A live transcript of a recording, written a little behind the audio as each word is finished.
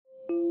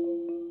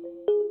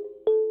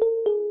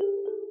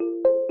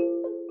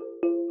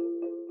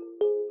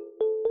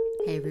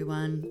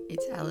everyone,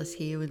 it's Alice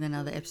here with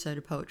another episode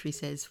of Poetry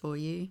Says for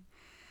you.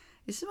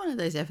 This is one of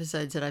those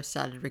episodes that I've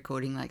started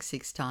recording like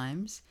 6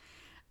 times.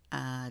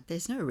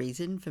 There's no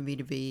reason for me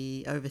to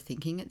be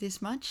overthinking it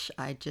this much.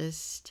 I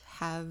just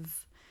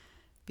have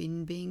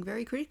been being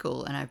very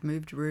critical, and I've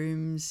moved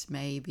rooms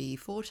maybe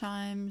 4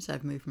 times.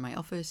 I've moved from my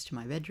office to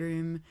my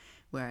bedroom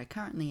where I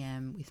currently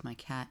am with my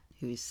cat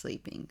who is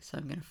sleeping. So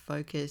I'm going to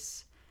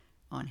focus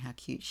on how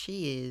cute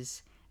she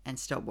is and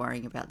stop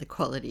worrying about the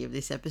quality of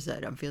this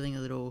episode. I'm feeling a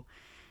little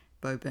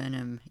Bo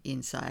Burnham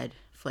inside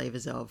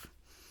flavors of.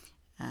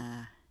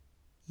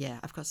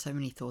 I've got so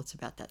many thoughts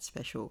about that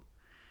special.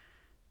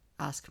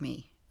 Ask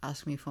me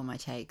for my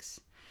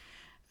takes.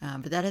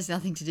 But that has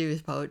nothing to do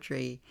with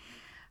poetry.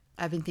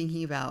 I've been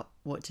thinking about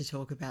what to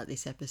talk about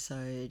this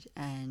episode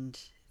and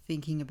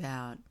thinking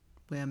about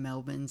where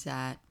Melbourne's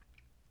at,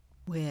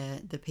 where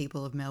the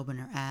people of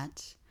Melbourne are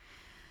at.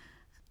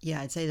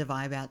 Yeah, I'd say the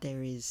vibe out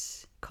there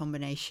is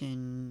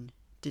combination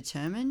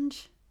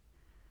determined,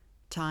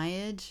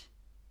 tired,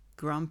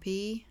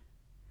 grumpy,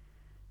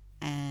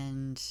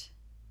 and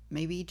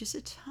maybe just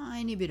a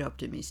tiny bit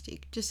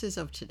optimistic, just as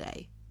of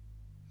today.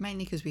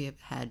 Mainly because we have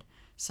had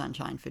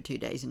sunshine for 2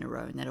 days in a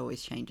row, and that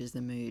always changes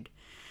the mood.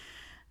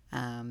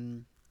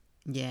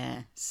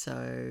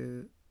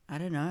 So I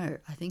don't know.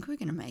 I think we're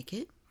going to make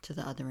it to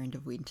the other end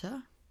of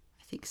winter.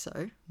 I think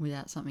so,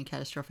 without something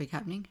catastrophic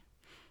happening.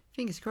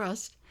 Fingers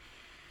crossed.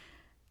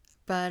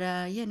 But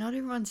not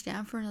everyone's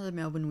down for another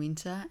Melbourne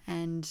winter,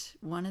 and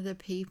one of the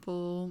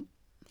people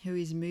who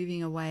is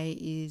moving away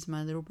is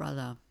my little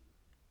brother,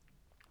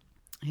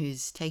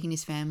 who's taken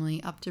his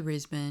family up to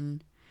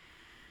Brisbane,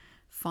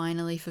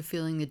 finally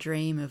fulfilling the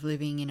dream of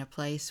living in a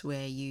place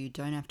where you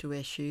don't have to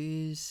wear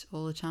shoes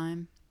all the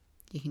time.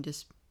 You can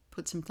just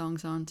put some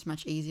thongs on. It's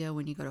much easier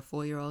when you've got a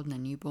 4-year-old and a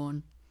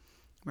newborn,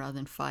 rather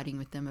than fighting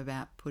with them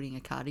about putting a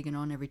cardigan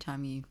on every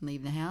time you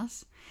leave the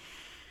house.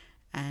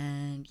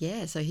 And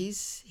so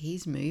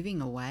he's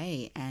moving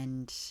away,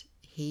 and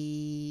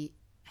he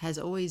has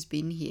always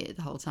been here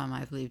the whole time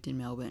I've lived in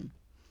Melbourne.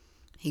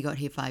 He got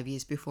here 5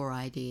 years before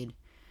I did,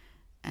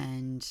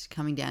 and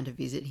coming down to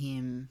visit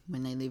him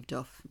when they lived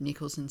off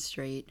Nicholson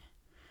Street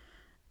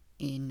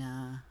in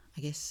I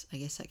guess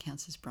that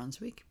counts as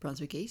Brunswick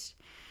East.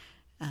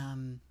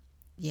 I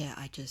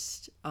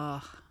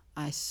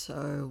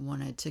so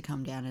wanted to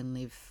come down and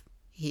live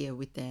here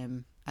with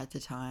them at the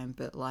time,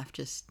 but life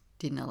just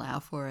didn't allow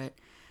for it.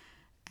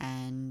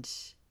 And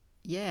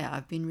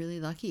I've been really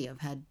lucky. I've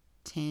had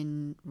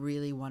 10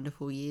 really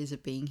wonderful years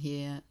of being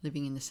here,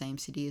 living in the same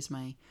city as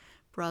my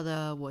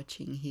brother,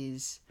 watching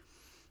his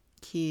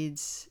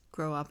kids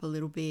grow up a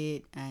little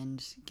bit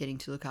and getting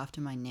to look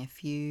after my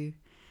nephew.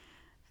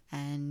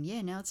 And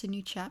now it's a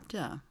new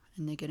chapter,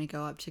 and they're going to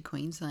go up to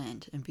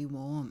Queensland and be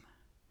warm.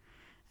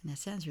 And that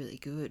sounds really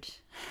good.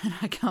 And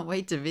I can't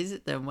wait to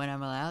visit them when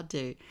I'm allowed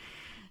to.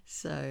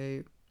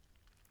 So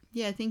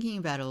thinking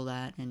about all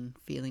that and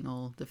feeling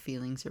all the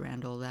feelings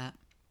around all that,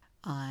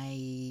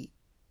 I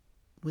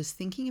was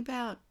thinking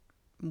about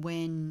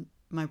when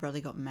my brother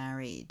got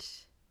married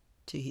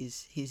to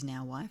his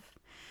now wife,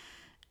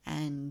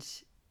 and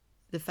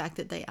the fact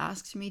that they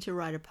asked me to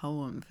write a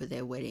poem for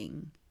their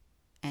wedding,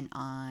 and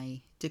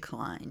I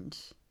declined.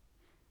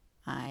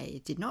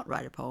 I did not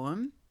write a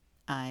poem.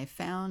 I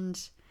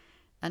found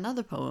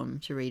another poem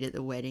to read at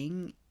the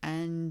wedding,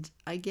 and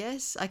I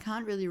guess I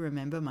can't really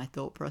remember my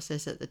thought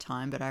process at the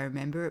time, but I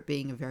remember it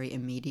being a very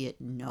immediate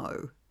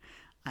no.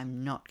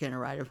 I'm not going to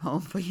write a poem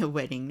for your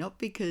wedding, not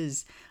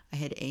because I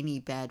had any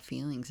bad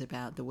feelings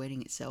about the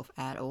wedding itself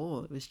at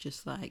all. It was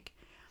just like,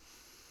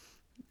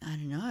 I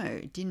don't know,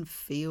 it didn't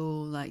feel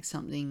like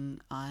something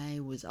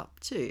I was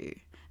up to.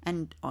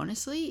 And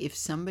honestly, if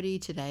somebody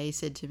today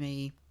said to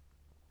me,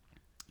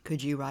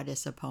 could you write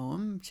us a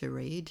poem to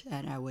read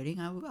at our wedding,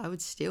 I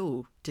would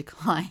still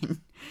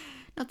decline.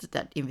 Not that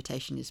that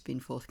invitation has been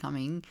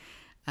forthcoming.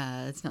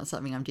 It's not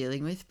something I'm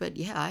dealing with, but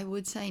I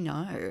would say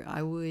no.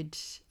 I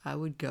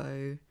would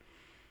go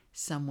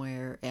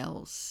somewhere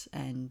else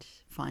and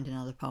find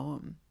another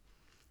poem.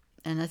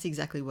 And that's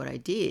exactly what I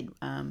did.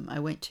 I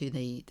went to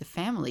the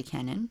family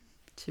canon,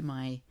 to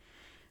my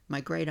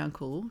great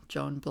uncle,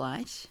 John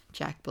Blight,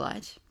 Jack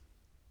Blight,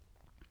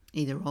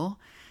 either or.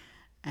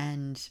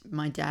 And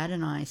my dad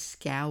and I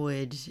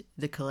scoured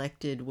the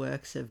collected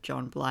works of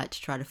John Blight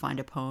to try to find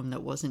a poem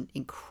that wasn't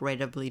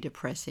incredibly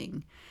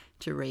depressing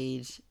to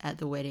read at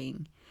the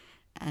wedding.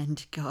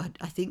 And God,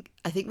 I think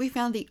we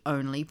found the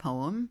only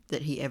poem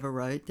that he ever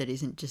wrote that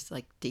isn't just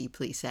like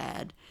deeply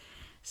sad.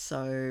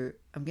 So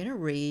I'm going to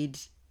read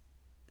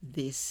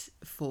this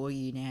for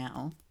you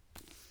now.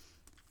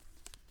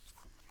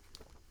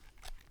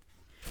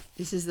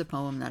 This is the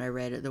poem that I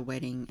read at the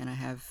wedding, and I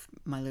have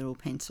my little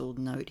penciled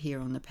note here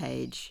on the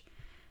page.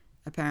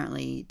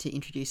 Apparently, to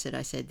introduce it,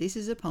 I said, "This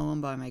is a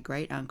poem by my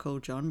great uncle,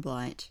 John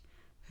Blight,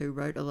 who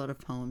wrote a lot of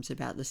poems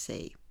about the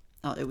sea."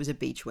 Oh, it was a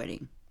beach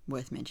wedding,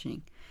 worth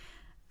mentioning.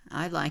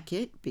 I like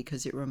it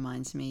because it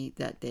reminds me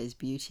that there's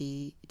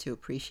beauty to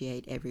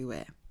appreciate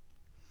everywhere.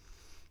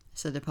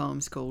 So the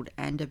poem's called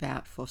And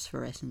About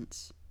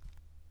Phosphorescence.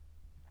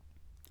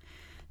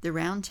 The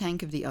round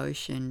tank of the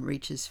ocean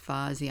reaches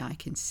far as the eye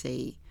can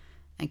see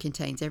and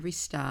contains every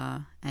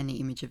star and the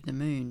image of the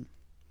moon.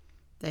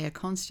 They are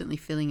constantly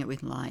filling it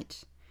with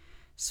light.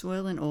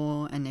 Swirl in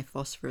awe and their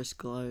phosphorus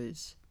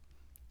glows.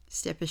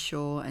 Step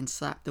ashore and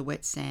slap the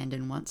wet sand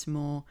and once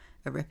more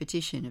a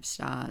repetition of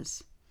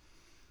stars.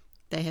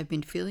 They have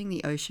been filling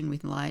the ocean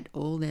with light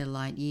all their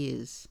light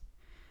years.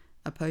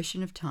 A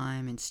potion of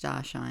time and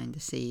starshine the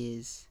sea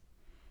is.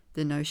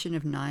 The notion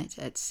of night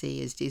at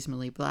sea as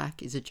dismally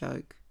black is a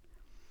joke.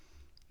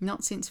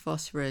 Not since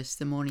Phosphorus,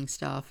 the morning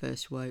star,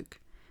 first woke,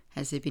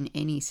 has there been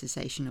any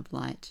cessation of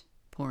light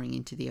pouring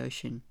into the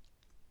ocean.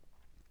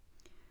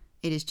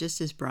 It is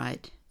just as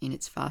bright in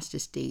its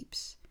fastest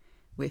deeps,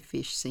 where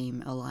fish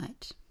seem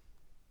alight.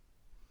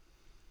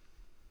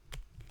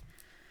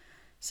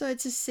 So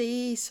it's a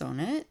sea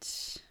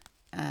sonnet.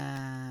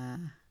 I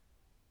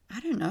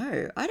don't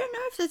know. I don't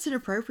know if that's an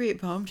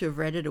appropriate poem to have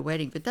read at a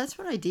wedding, but that's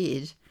what I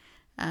did.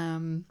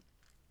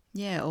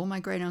 All my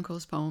great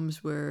uncle's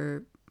poems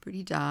were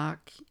pretty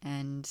dark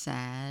and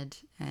sad,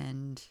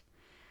 and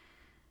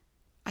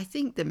I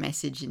think the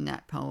message in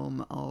that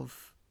poem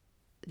of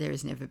there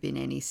has never been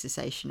any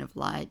cessation of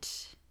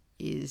light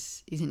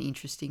is an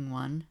interesting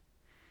one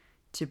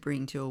to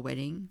bring to a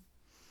wedding.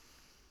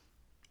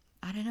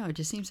 I don't know, it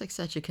just seems like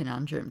such a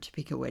conundrum to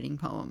pick a wedding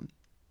poem.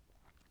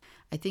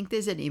 I think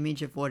there's an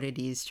image of what it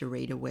is to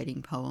read a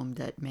wedding poem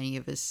that many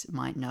of us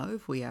might know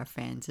if we are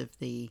fans of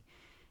the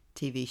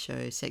TV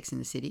show Sex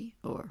and the City,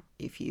 or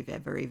if you've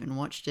ever even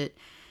watched it,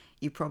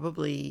 you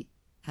probably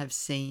have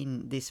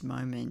seen this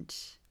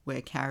moment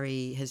where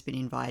Carrie has been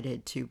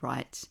invited to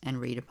write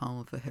and read a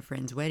poem for her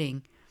friend's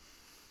wedding.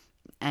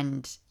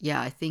 And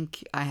yeah, I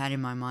think I had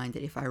in my mind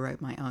that if I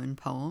wrote my own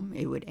poem,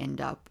 it would end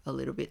up a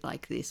little bit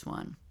like this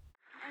one.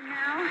 And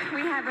now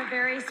we have a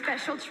very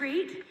special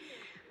treat.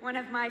 One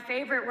of my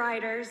favorite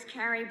writers,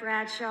 Carrie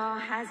Bradshaw,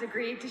 has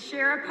agreed to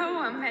share a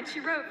poem that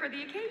she wrote for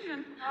the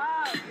occasion.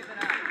 Oh, give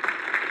it up.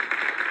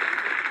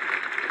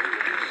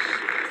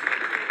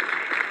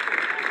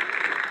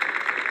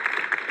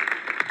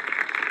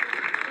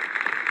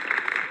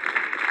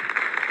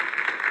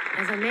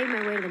 As I made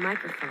my way to the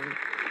microphone,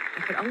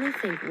 I could only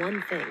think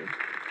one thing: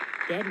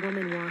 dead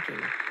woman walking.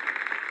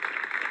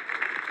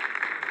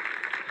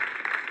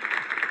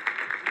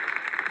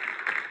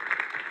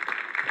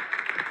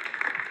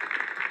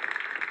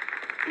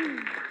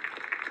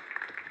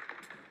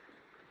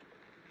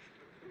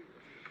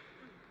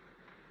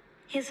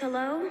 His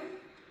hello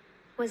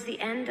was the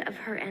end of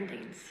her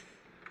endings.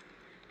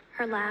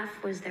 Her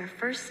laugh was their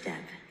first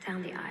step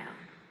down the aisle.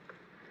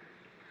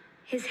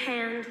 His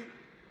hand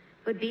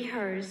would be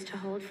hers to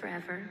hold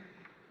forever.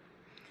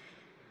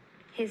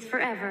 His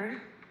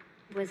forever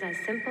was as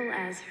simple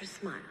as her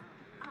smile.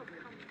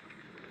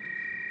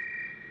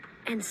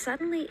 And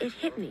suddenly it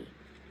hit me.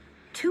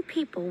 Two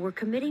people were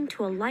committing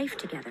to a life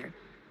together,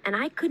 and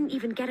I couldn't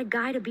even get a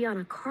guy to be on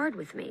a card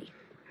with me.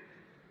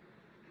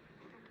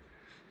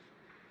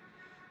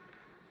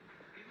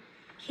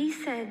 He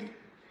said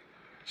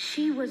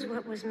she was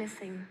what was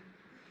missing.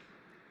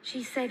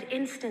 She said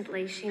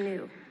instantly she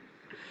knew.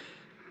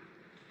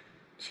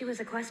 She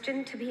was a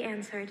question to be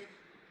answered.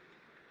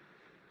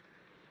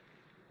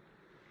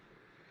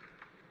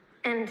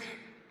 And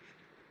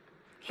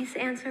his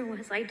answer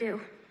was, I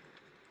do.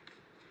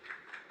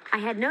 I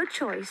had no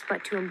choice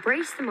but to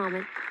embrace the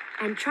moment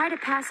and try to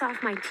pass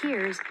off my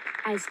tears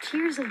as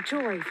tears of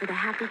joy for the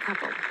happy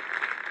couple.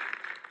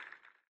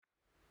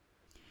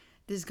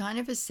 There's kind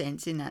of a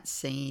sense in that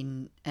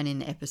scene and in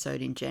the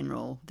episode in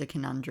general, the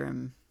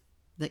conundrum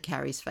that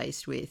Carrie's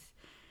faced with.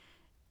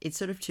 It's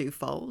sort of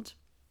twofold.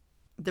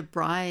 The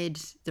bride,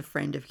 the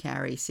friend of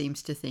Carrie,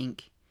 seems to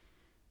think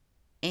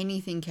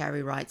anything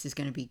Carrie writes is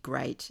going to be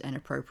great and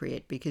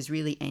appropriate because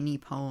really any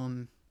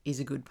poem is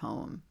a good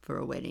poem for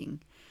a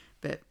wedding.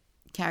 But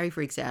Carrie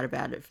freaks out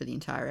about it for the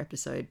entire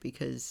episode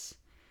because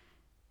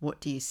what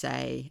do you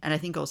say? And I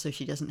think also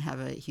she doesn't have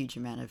a huge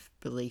amount of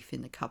belief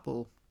in the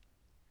couple.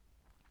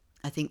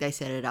 I think they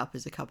set it up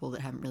as a couple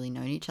that haven't really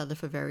known each other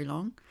for very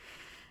long.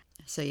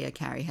 So yeah,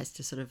 Carrie has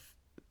to sort of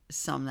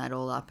sum that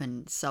all up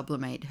and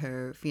sublimate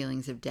her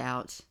feelings of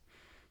doubt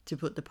to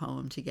put the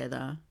poem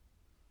together.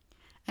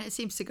 And it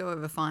seems to go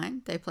over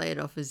fine. They play it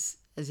off as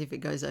if it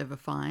goes over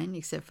fine,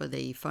 except for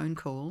the phone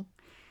call.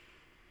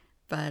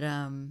 But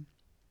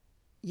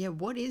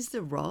what is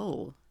the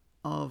role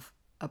of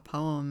a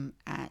poem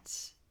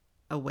at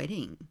a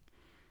wedding?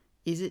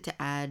 Is it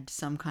to add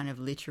some kind of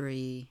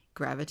literary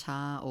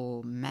gravitas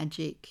or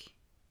magic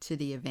to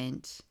the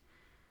event?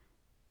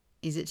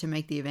 Is it to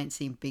make the event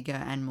seem bigger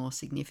and more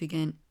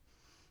significant?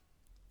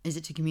 Is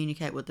it to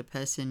communicate what the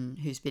person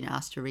who's been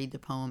asked to read the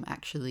poem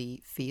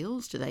actually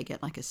feels? Do they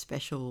get like a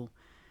special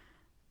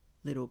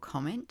little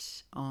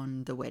comment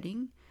on the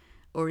wedding?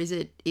 Or is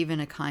it even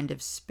a kind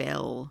of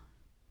spell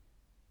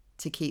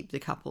to keep the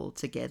couple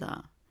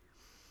together?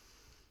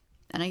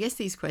 And I guess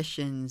these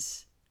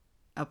questions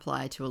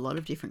apply to a lot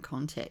of different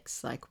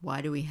contexts. Like,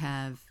 why do we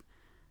have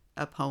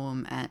a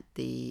poem at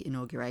the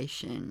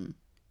inauguration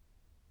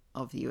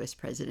of the US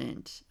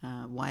president.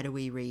 Why do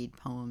we read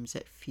poems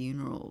at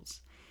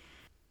funerals?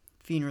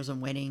 Funerals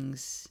and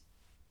weddings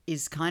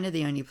is kind of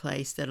the only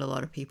place that a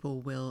lot of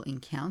people will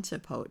encounter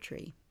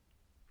poetry.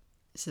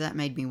 So that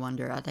made me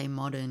wonder, are they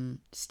modern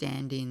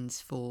stand-ins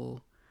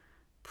for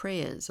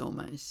prayers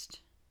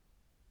almost?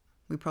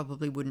 We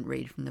probably wouldn't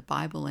read from the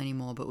Bible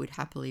anymore, but would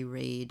happily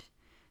read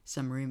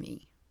some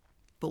Rumi.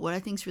 But what I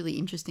think is really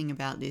interesting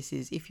about this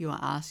is if you are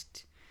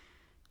asked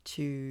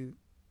to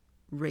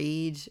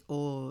read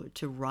or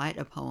to write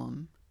a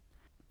poem,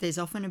 there's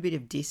often a bit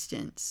of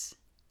distance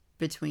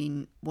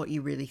between what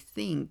you really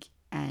think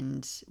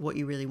and what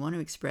you really want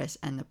to express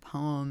and the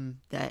poem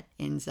that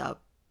ends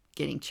up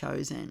getting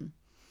chosen.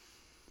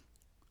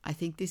 I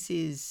think this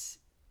is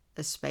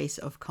a space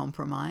of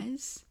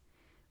compromise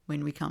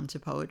when we come to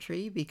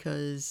poetry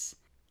because,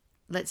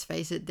 let's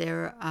face it,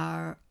 there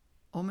are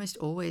almost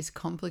always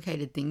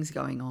complicated things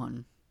going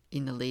on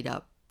in the lead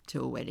up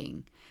to a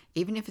wedding.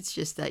 Even if it's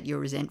just that you're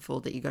resentful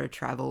that you got to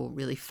travel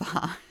really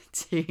far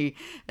to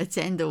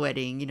attend the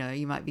wedding,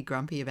 you might be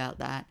grumpy about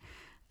that.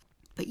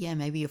 But yeah,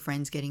 maybe your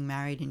friend's getting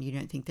married and you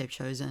don't think they've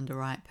chosen the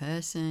right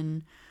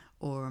person,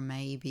 or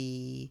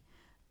maybe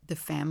the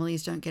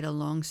families don't get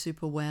along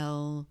super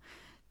well.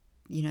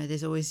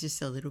 There's always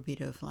just a little bit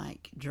of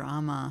like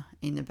drama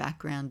in the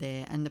background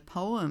there. And the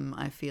poem,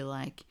 I feel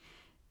like,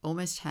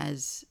 almost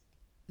has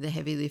the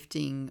heavy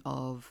lifting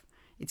of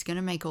it's going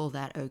to make all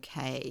that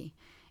okay.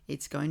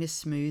 It's going to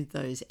smooth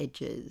those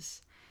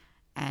edges.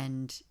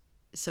 And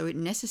so it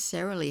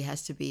necessarily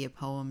has to be a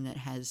poem that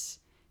has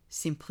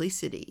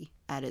simplicity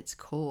at its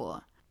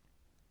core.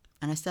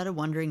 And I started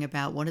wondering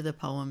about what are the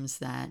poems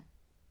that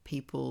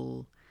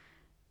people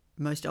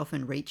most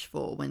often reach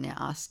for when they're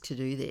asked to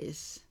do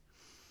this.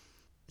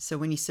 So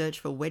when you search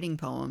for wedding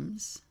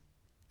poems,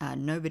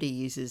 nobody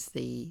uses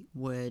the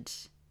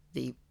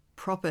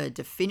proper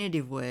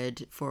definitive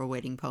word for a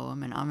wedding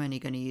poem, and I'm only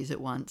going to use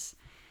it once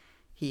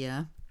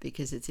here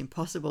because it's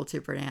impossible to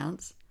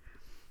pronounce.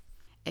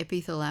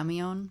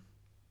 Epithalamion?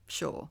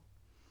 Sure.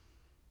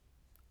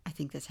 I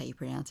think that's how you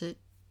pronounce it.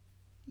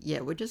 Yeah,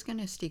 we're just going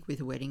to stick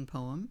with wedding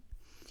poem.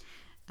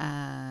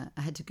 I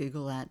had to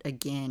Google that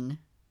again.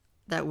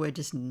 That word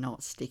does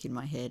not stick in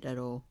my head at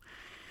all.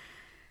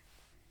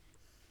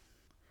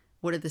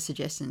 What are the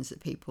suggestions that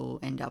people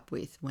end up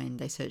with when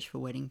they search for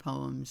wedding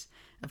poems?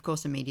 Of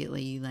course,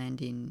 immediately you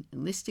land in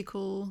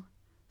listicle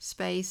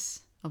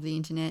space of the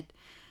internet.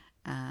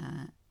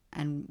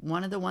 And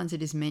one of the ones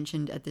that is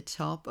mentioned at the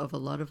top of a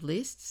lot of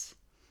lists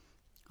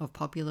of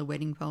popular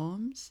wedding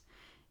poems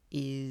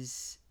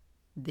is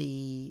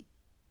the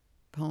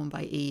poem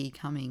by E.E.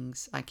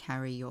 Cummings, I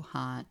Carry Your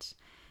Heart.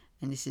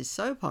 And this is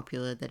so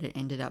popular that it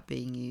ended up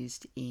being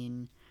used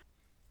in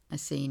a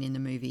scene in the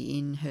movie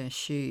In Her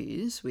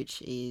Shoes,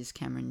 which is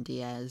Cameron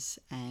Diaz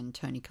and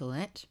Toni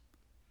Collette.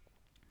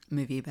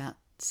 Movie about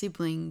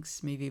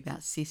siblings, movie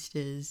about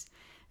sisters.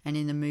 And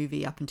in the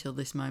movie, up until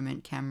this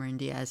moment, Cameron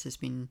Diaz has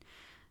been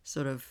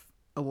sort of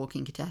a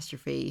walking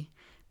catastrophe,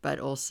 but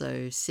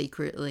also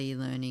secretly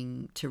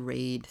learning to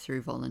read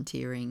through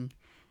volunteering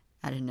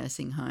at a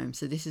nursing home.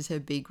 So this is her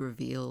big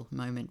reveal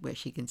moment where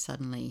she can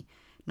suddenly,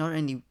 not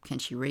only can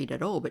she read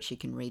at all, but she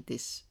can read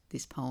this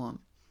poem.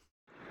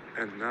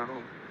 And now,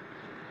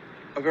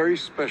 a very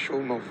special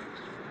moment.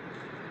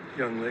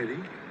 Young lady.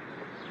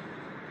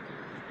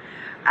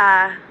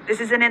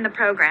 This isn't in the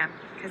program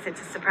because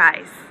it's a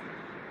surprise.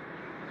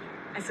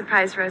 I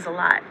surprise Rose a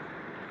lot.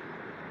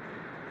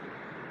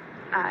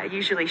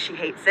 Usually she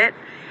hates it.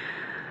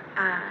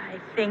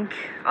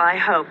 I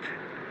hope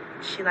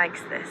she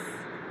likes this.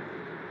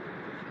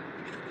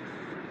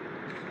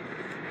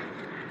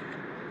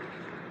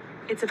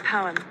 It's a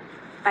poem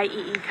by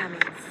E.E.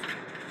 Cummings.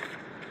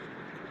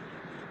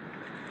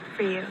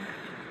 For you.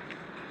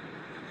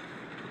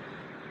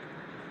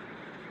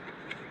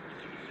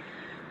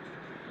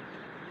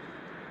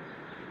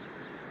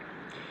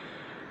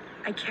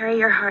 I carry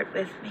your heart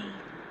with me.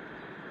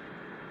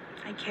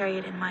 I carry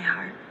it in my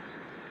heart.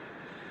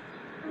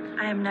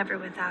 I am never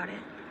without it.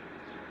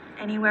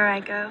 Anywhere I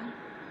go,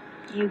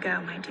 you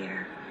go, my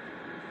dear.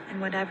 And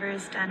whatever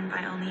is done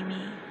by only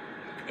me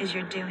is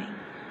your doing,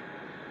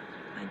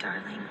 my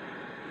darling.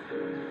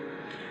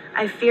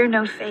 I fear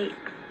no fate,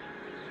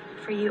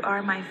 for you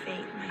are my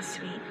fate, my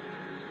sweet.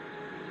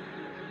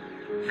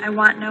 I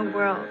want no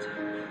world,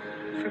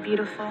 for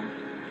beautiful,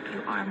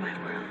 you are my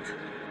world,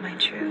 my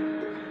true.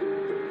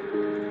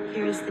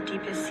 Here is the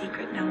deepest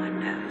secret no one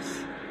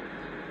knows.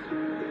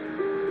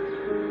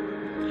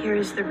 Here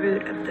is the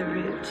root of the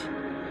root,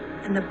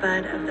 and the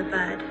bud of the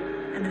bud,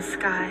 and the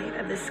sky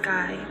of the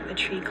sky of a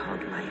tree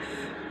called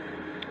life,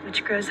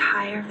 which grows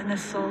higher than the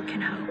soul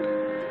can hope,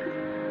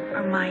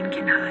 or mind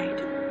can hide.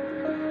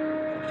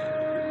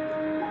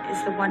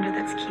 Is the wonder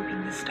that's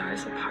keeping the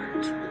stars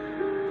apart.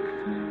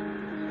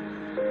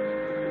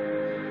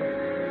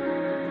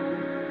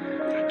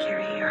 I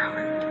carry your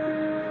heart.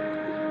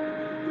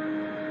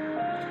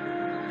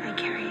 I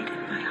carry it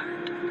in my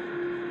heart.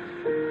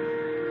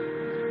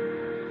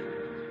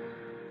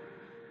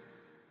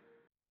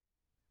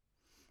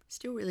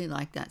 Still really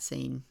like that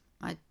scene.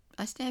 I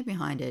I stand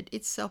behind it.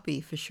 It's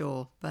soppy for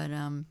sure, but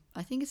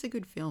I think it's a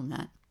good film,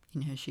 Nat,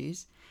 In Her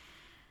Shoes.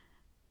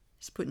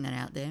 Just putting that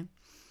out there.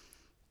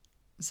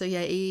 So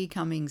yeah, E.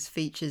 Cummings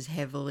features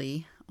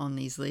heavily on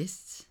these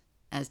lists,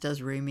 as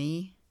does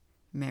Rumi.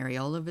 Mary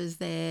Oliver's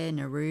there,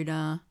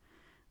 Neruda.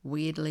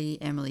 Weirdly,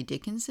 Emily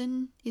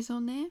Dickinson is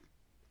on there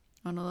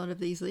on a lot of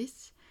these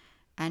lists.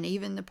 And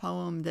even the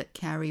poem that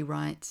Carrie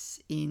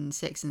writes in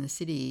Sex and the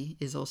City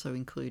is also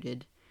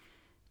included,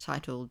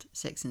 titled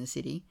Sex and the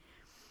City.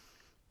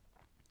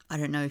 I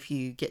don't know if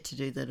you get to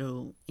do the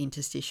little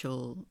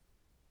interstitial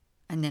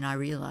and then I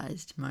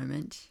realised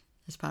moment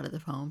as part of the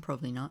poem,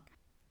 probably not.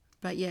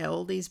 But yeah,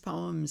 all these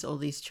poems, all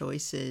these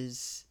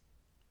choices,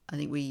 I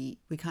think we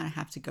kind of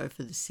have to go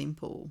for the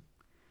simple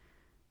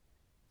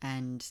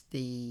and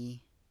the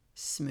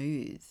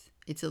smooth.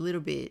 It's a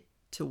little bit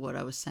to what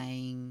I was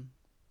saying,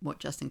 what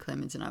Justin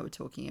Clemens and I were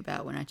talking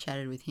about when I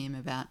chatted with him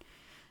about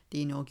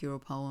the inaugural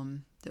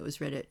poem that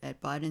was read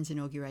at Biden's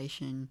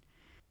inauguration.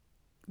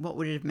 What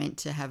would it have meant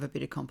to have a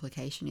bit of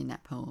complication in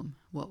that poem?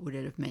 What would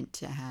it have meant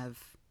to have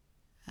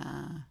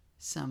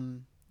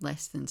some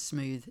less than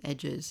smooth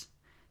edges,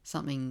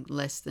 something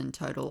less than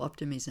total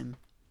optimism?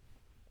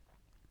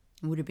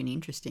 It would have been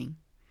interesting.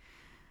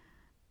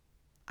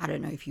 I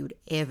don't know if you would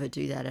ever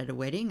do that at a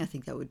wedding. I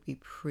think that would be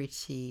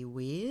pretty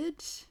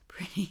weird,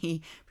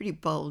 pretty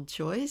bold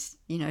choice,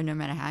 no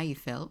matter how you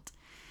felt.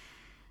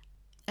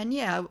 And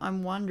yeah,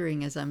 I'm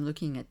wondering as I'm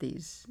looking at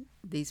these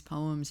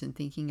poems and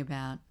thinking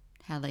about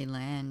how they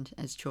land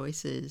as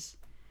choices,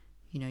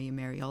 your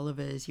Mary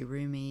Olivers, your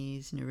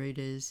Rumis,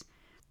 Nerudas.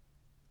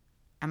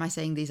 Am I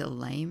saying these are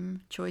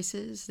lame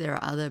choices? There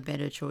are other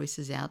better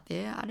choices out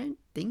there? I don't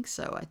think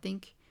so. I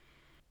think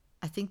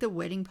the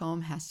wedding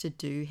poem has to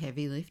do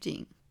heavy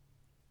lifting.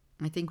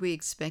 I think we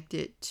expect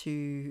it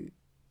to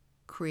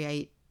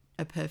create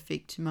a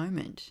perfect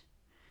moment,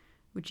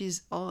 which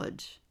is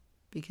odd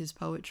because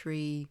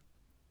poetry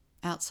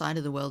outside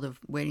of the world of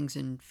weddings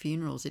and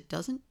funerals, it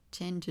doesn't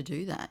tend to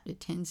do that. It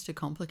tends to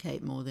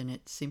complicate more than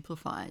it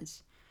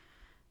simplifies.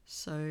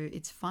 So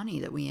it's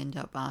funny that we end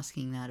up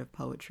asking that of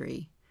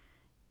poetry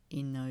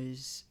in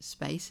those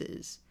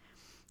spaces.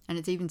 And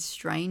it's even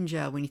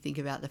stranger when you think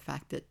about the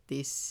fact that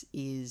this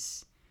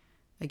is,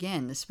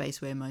 again, the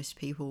space where most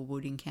people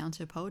would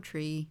encounter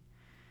poetry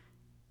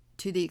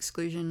to the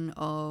exclusion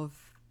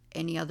of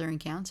any other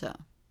encounter.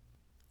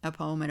 A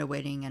poem at a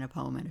wedding and a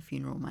poem at a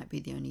funeral might be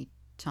the only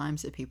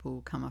times that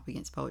people come up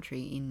against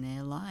poetry in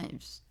their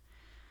lives.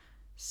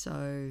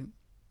 So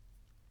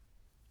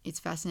it's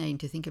fascinating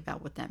to think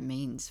about what that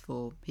means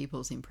for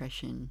people's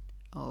impression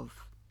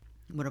of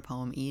what a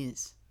poem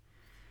is.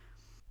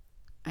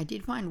 I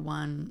did find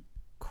one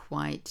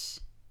quite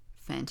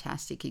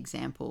fantastic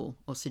example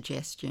or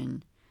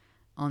suggestion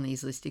on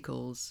these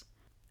listicles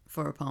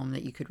for a poem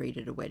that you could read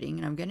at a wedding,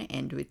 and I'm going to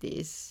end with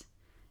this.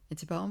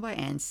 It's a poem by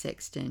Anne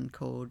Sexton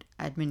called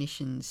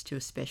Admonitions to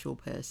a Special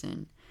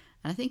Person.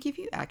 And I think if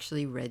you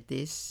actually read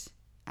this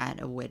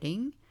at a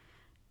wedding,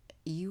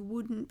 you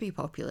wouldn't be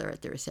popular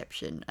at the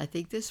reception. I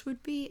think this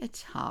would be a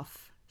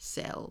tough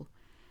sell,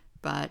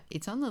 but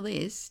it's on the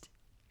list.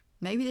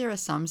 Maybe there are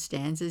some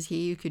stanzas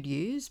here you could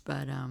use,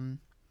 but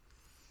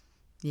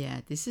yeah,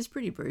 this is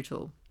pretty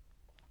brutal.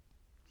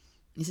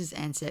 This is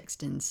Anne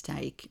Sexton's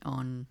take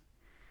on,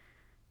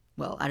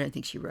 well, I don't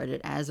think she wrote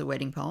it as a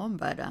wedding poem,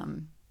 but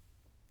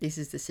this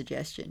is the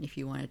suggestion. If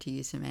you wanted to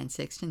use some Anne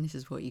Sexton, this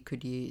is what you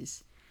could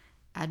use.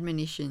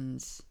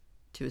 Admonitions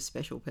to a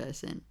special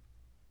person.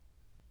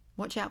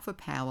 Watch out for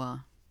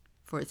power,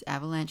 for its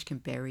avalanche can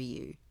bury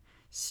you.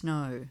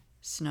 Snow,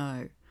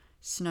 snow,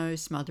 snow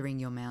smothering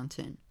your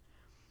mountain.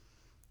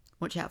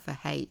 Watch out for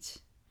hate.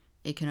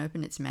 It can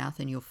open its mouth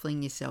and you'll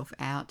fling yourself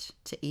out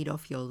to eat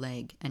off your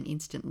leg, an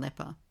instant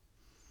leper.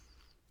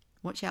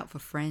 Watch out for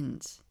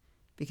friends,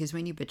 because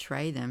when you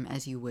betray them,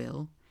 as you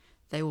will,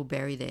 they will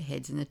bury their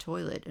heads in the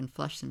toilet and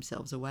flush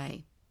themselves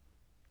away.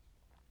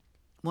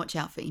 Watch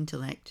out for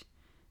intellect,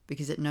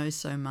 because it knows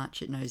so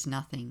much it knows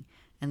nothing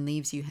and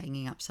leaves you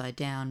hanging upside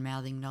down,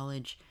 mouthing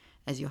knowledge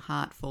as your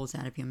heart falls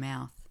out of your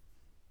mouth.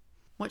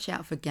 Watch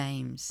out for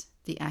games,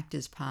 the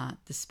actor's part,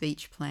 the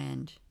speech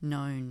planned,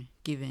 known,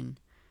 given,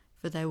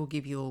 for they will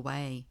give you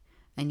away,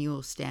 and you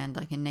will stand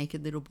like a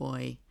naked little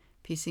boy,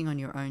 pissing on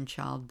your own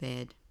child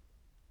bed.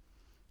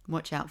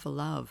 Watch out for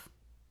love,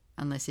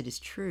 unless it is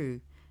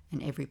true,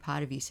 and every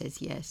part of you says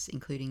yes,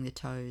 including the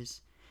toes.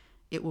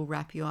 It will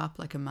wrap you up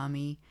like a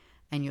mummy,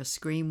 and your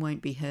scream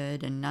won't be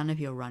heard, and none of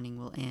your running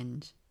will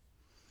end.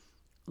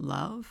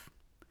 Love,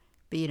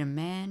 be it a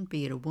man,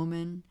 be it a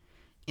woman,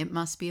 it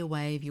must be a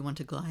wave you want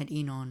to glide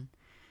in on.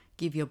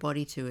 Give your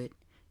body to it,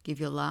 give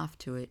your laugh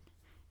to it,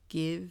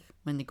 give,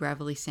 when the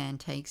gravelly sand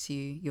takes you,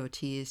 your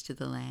tears to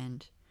the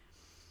land.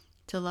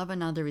 To love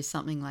another is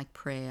something like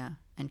prayer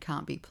and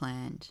can't be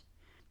planned.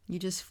 You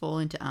just fall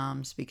into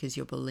arms because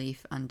your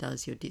belief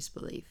undoes your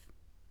disbelief.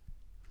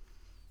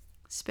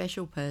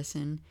 Special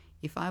person,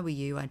 if I were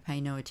you, I'd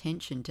pay no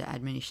attention to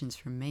admonitions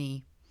from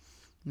me,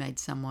 made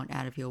somewhat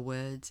out of your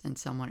words and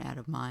somewhat out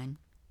of mine.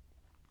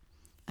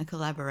 A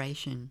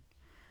collaboration.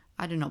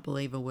 I do not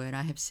believe a word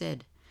I have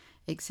said.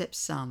 except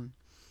some.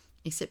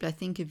 Except I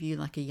think of you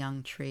like a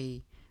young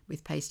tree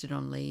with pasted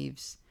on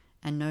leaves,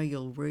 and know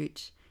you'll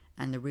root,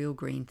 and the real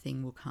green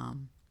thing will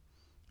come.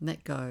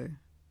 Let go,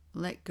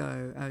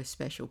 oh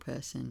special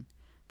person,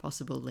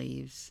 possible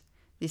leaves.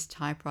 This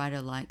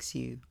typewriter likes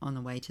you on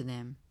the way to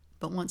them,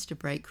 but wants to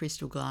break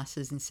crystal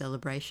glasses in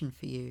celebration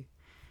for you,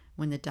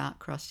 when the dark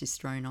crust is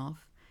thrown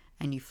off,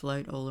 and you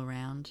float all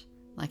around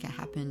like a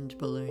happened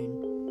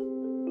balloon.